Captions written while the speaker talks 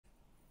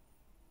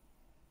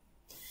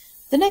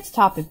The next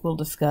topic we'll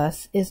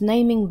discuss is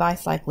naming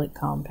bicyclic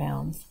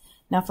compounds.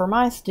 Now for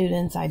my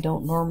students, I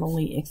don't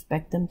normally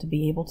expect them to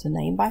be able to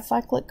name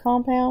bicyclic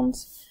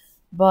compounds,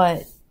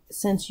 but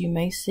since you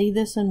may see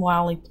this in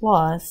Wiley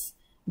Plus,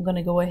 I'm going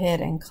to go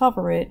ahead and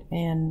cover it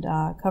and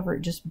cover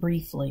it just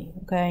briefly,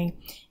 okay?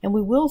 And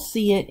we will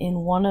see it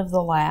in one of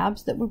the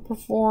labs that we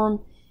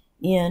perform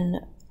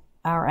in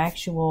our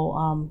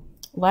actual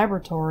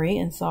laboratory,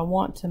 and so I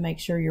want to make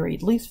sure you're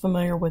at least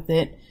familiar with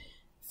it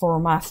for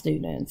my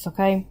students,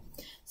 okay?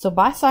 So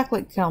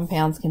bicyclic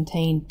compounds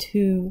contain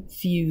two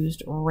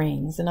fused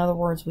rings. In other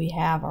words, we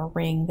have a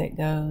ring that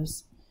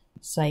goes,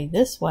 say,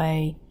 this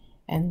way,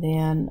 and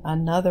then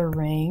another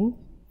ring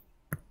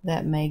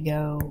that may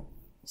go,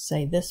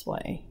 say, this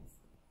way.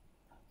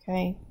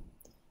 Okay,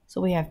 so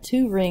we have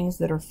two rings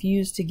that are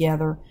fused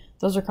together.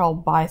 Those are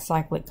called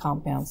bicyclic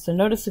compounds. So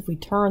notice if we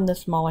turn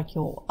this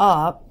molecule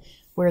up,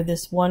 where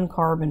this one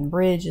carbon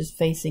bridge is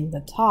facing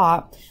the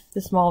top,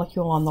 this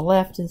molecule on the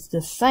left is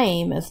the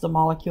same as the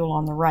molecule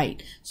on the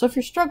right. So if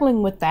you're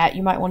struggling with that,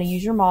 you might want to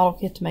use your model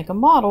kit to make a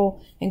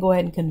model and go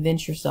ahead and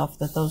convince yourself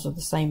that those are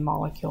the same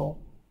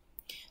molecule.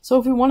 So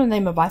if we want to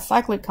name a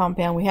bicyclic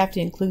compound, we have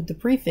to include the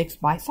prefix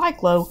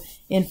bicyclo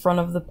in front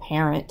of the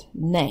parent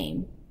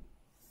name.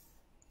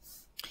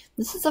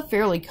 This is a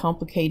fairly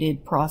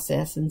complicated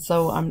process, and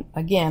so I'm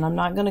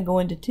not going to go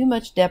into too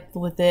much depth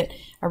with it.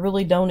 I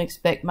really don't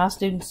expect my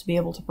students to be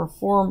able to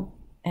perform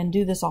and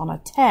do this on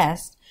a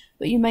test,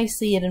 but you may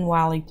see it in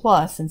Wiley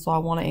Plus, and so I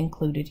want to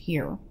include it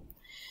here.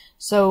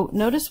 So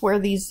notice where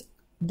these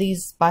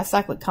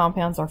bicyclic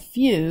compounds are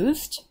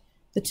fused,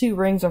 the two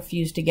rings are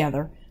fused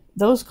together.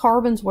 Those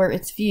carbons where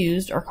it's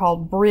fused are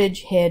called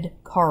bridgehead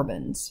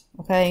carbons,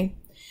 okay?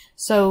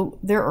 So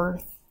there are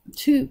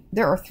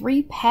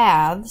three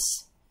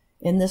paths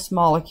in this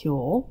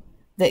molecule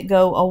that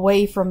go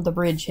away from the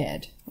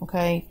bridgehead,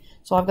 okay?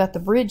 So I've got the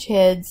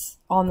bridgeheads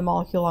on the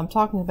molecule I'm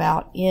talking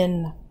about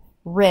in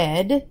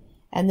red,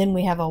 and then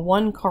we have a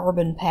one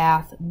carbon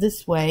path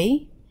this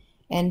way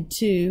and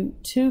two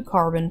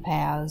carbon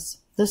paths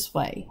this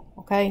way,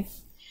 okay?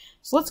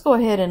 So let's go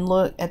ahead and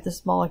look at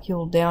this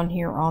molecule down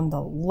here on the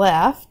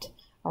left.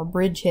 Our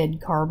bridgehead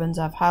carbons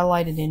I've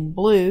highlighted in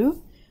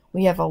blue.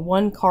 We have a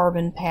one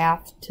carbon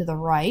path to the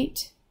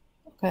right.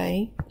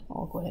 Okay,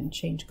 I'll go ahead and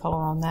change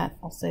color on that.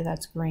 I'll say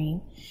that's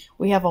green.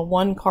 We have a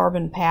one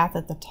carbon path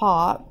at the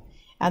top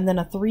and then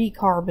a three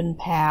carbon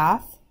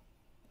path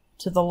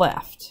to the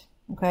left.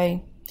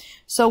 Okay,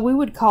 so we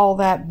would call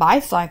that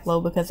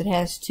bicyclo because it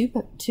has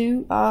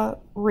two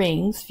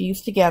rings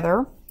fused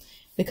together,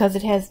 because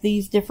it has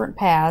these different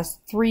paths,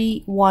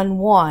 3, 1,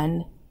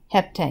 1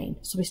 heptane.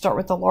 So we start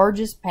with the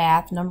largest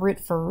path, number it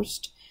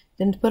first,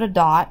 then put a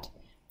dot.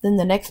 Then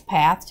the next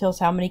path tells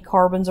how many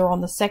carbons are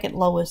on the second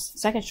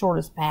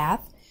shortest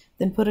path.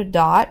 Then put a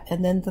dot,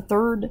 and then the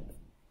third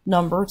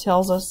number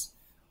tells us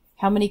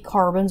how many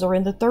carbons are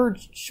in the third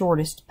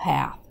shortest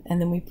path. And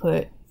then we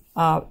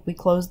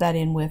close that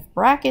in with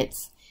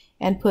brackets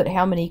and put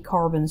how many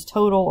carbons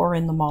total are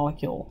in the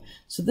molecule.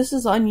 So this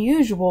is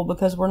unusual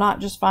because we're not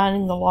just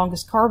finding the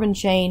longest carbon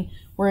chain,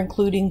 we're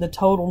including the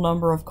total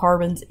number of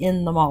carbons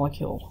in the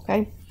molecule,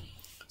 okay?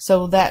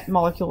 So that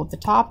molecule at the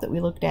top that we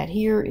looked at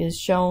here is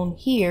shown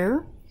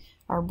here.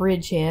 Our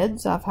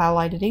bridgeheads I've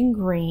highlighted in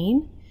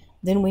green.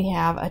 Then we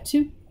have a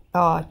two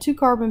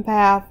carbon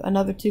path,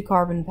 another 2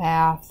 carbon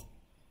path,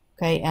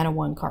 okay, and a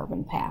 1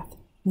 carbon path,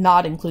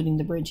 not including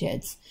the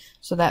bridgeheads.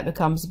 So that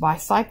becomes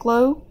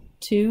bicyclo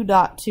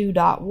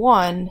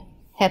 2.2.1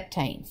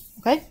 heptane,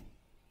 okay?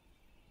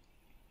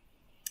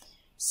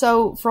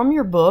 So from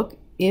your book,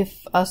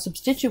 if a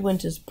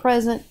substituent is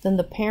present, then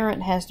the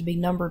parent has to be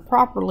numbered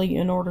properly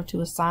in order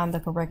to assign the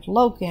correct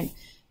locant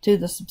to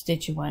the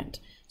substituent.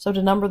 So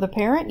to number the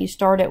parent, you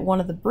start at one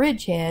of the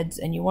bridgeheads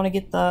and you want to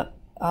get the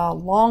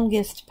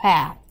longest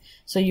path.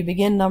 So you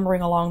begin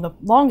numbering along the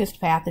longest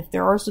path. If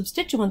there are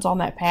substituents on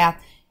that path,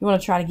 you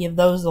want to try to give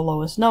those the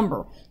lowest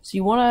number. So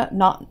you want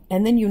to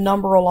and then you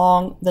number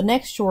along the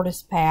next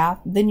shortest path,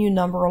 then you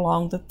number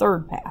along the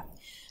third path.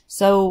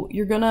 So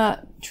you're going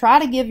to try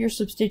to give your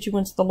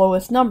substituents the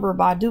lowest number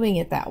by doing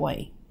it that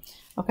way.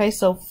 Okay,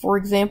 so for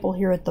example,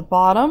 here at the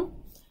bottom,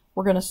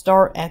 we're going to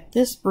start at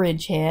this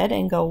bridgehead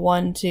and go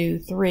 1, 2,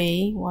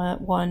 3,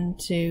 1,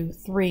 2,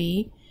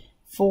 3,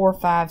 4,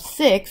 5,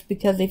 6,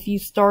 because if you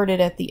started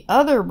at the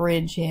other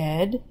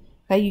bridgehead,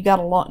 okay, you got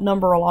a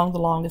number along the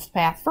longest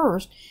path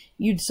first,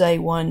 you'd say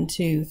 1,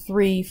 2,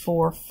 3,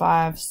 4,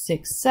 5,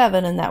 6,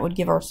 7, and that would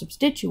give our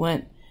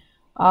substituent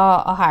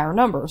a higher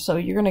number. So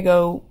you're going to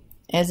go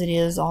as it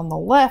is on the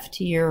left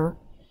here.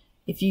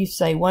 If you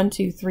say 1,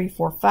 2, 3,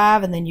 4,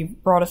 5, and then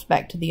you've brought us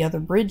back to the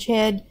other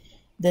bridgehead,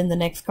 then the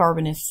next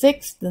carbon is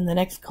 6, then the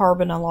next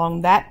carbon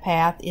along that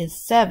path is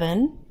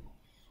 7,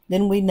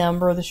 then we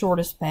number the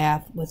shortest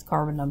path with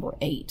carbon number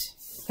 8,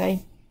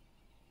 okay?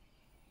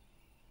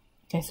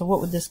 Okay, so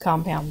what would this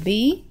compound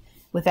be?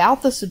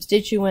 Without the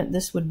substituent,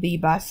 this would be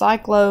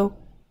bicyclo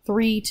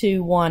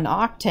 3,2,1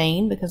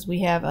 octane, because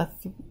we have a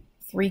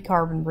 3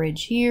 carbon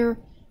bridge here,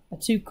 a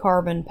 2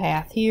 carbon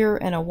path here,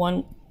 and a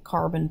 1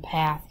 carbon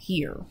path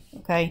here.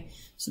 Okay,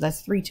 so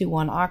that's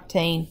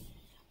 3,2,1-octane,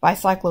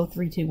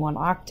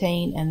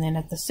 bicyclo-3,2,1-octane, and then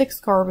at the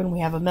 6th carbon we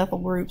have a methyl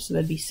group, so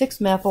that'd be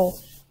 6-methyl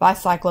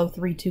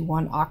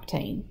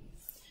bicyclo-3,2,1-octane.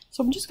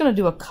 So I'm just going to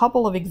do a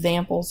couple of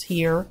examples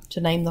here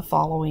to name the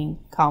following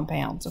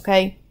compounds.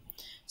 Okay,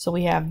 so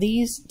we have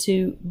these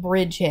two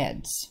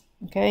bridgeheads.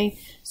 Okay,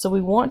 so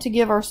we want to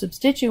give our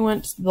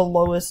substituents the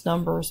lowest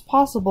numbers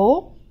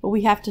possible, but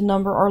we have to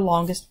number our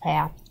longest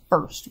path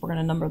first. We're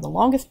going to number the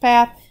longest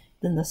path,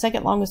 then the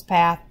second longest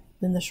path,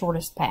 then the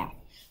shortest path.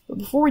 But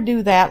before we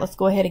do that, let's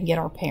go ahead and get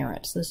our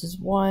parents. This is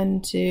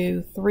 1,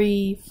 2,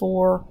 3,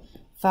 4,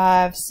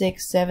 5,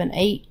 6, 7,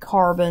 8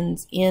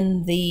 carbons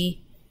in the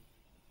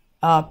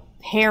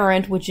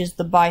parent, which is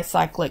the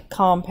bicyclic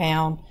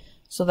compound.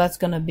 So that's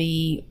going to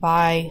be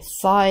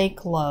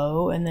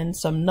bicyclo, and then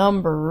some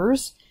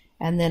numbers,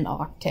 and then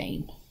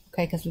octane.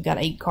 Okay, because we've got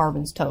 8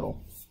 carbons total.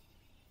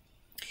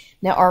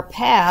 Now our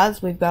paths,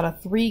 we've got a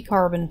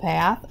 3-carbon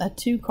path, a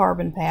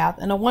 2-carbon path,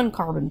 and a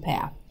 1-carbon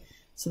path.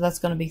 So that's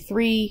going to be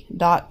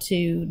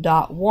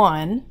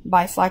 3.2.1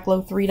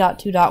 bicyclo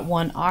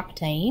 3.2.1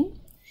 octane.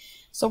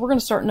 So we're going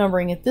to start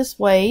numbering it this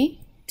way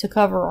to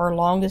cover our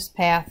longest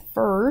path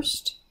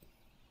first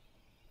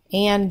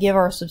and give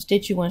our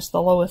substituents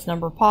the lowest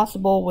number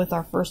possible, with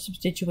our first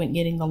substituent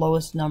getting the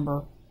lowest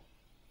number,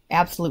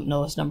 absolute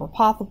lowest number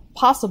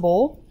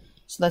possible.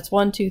 So that's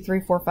 1, 2,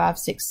 3, 4, 5,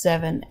 6,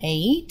 7,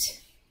 8.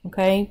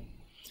 Okay,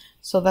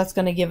 so that's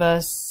going to give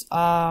us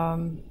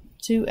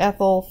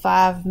 2-ethyl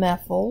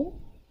 5-methyl,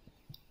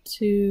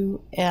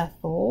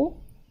 2-ethyl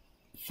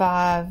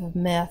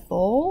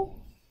 5-methyl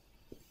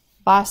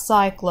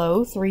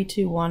bicyclo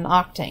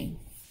 3,2,1-octane.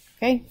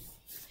 Okay,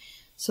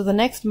 so the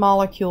next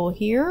molecule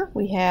here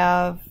we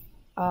have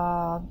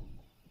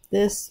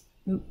this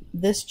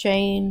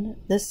chain,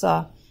 this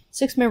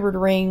 6-membered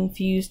ring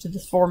fused to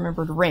this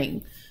 4-membered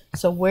ring.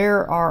 So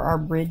where are our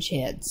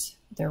bridgeheads?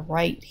 They're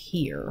right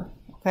here.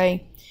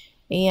 Okay,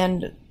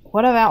 and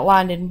what I've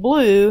outlined in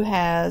blue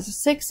has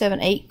 6,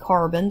 7, 8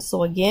 carbons.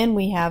 So again,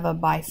 we have a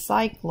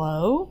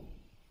bicyclo,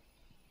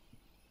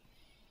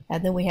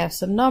 and then we have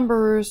some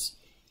numbers,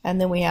 and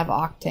then we have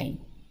octane.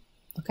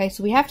 Okay,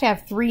 so we have to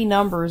have 3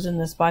 numbers in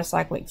this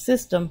bicyclic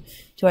system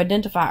to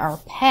identify our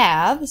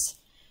paths.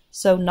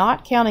 So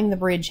not counting the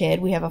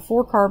bridgehead, we have a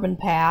 4-carbon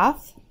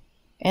path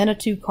and a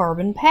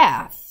 2-carbon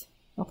path.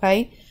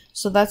 Okay,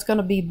 so that's going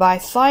to be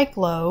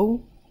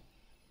bicyclo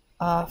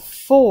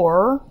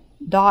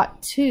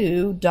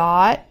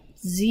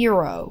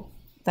 4.2.0.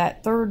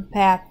 That third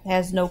path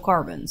has no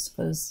carbons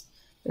because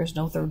there's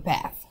no third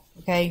path.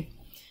 Okay,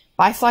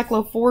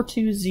 bicyclo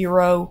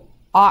 4.2.0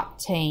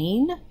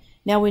 octane.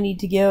 Now we need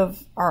to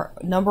give our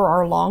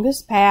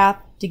longest path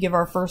to give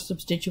our first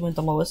substituent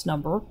the lowest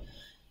number.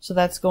 So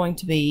that's going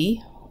to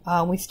be,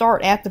 we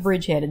start at the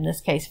bridgehead in this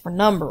case for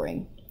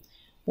numbering.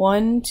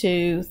 1,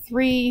 2,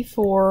 3,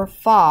 4,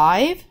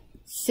 5,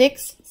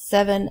 6,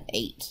 7,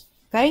 8.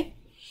 Okay?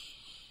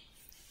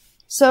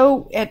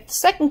 So at the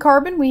 2nd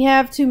carbon we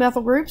have 2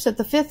 methyl groups. At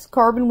the 5th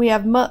carbon we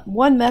have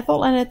 1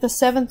 methyl, and at the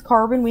 7th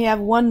carbon we have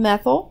 1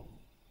 methyl.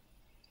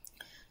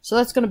 So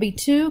that's going to be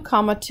 2,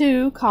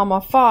 2,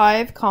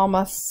 5,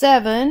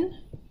 7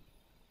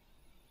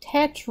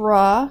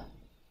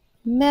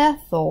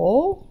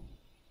 tetramethyl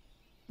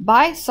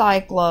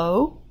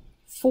bicyclo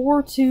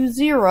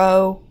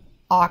 4.2.0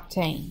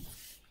 octane.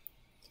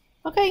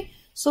 Okay,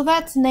 so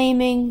that's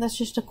naming. That's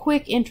just a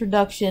quick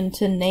introduction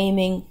to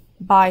naming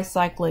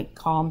bicyclic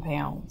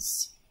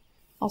compounds.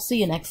 I'll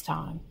see you next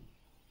time.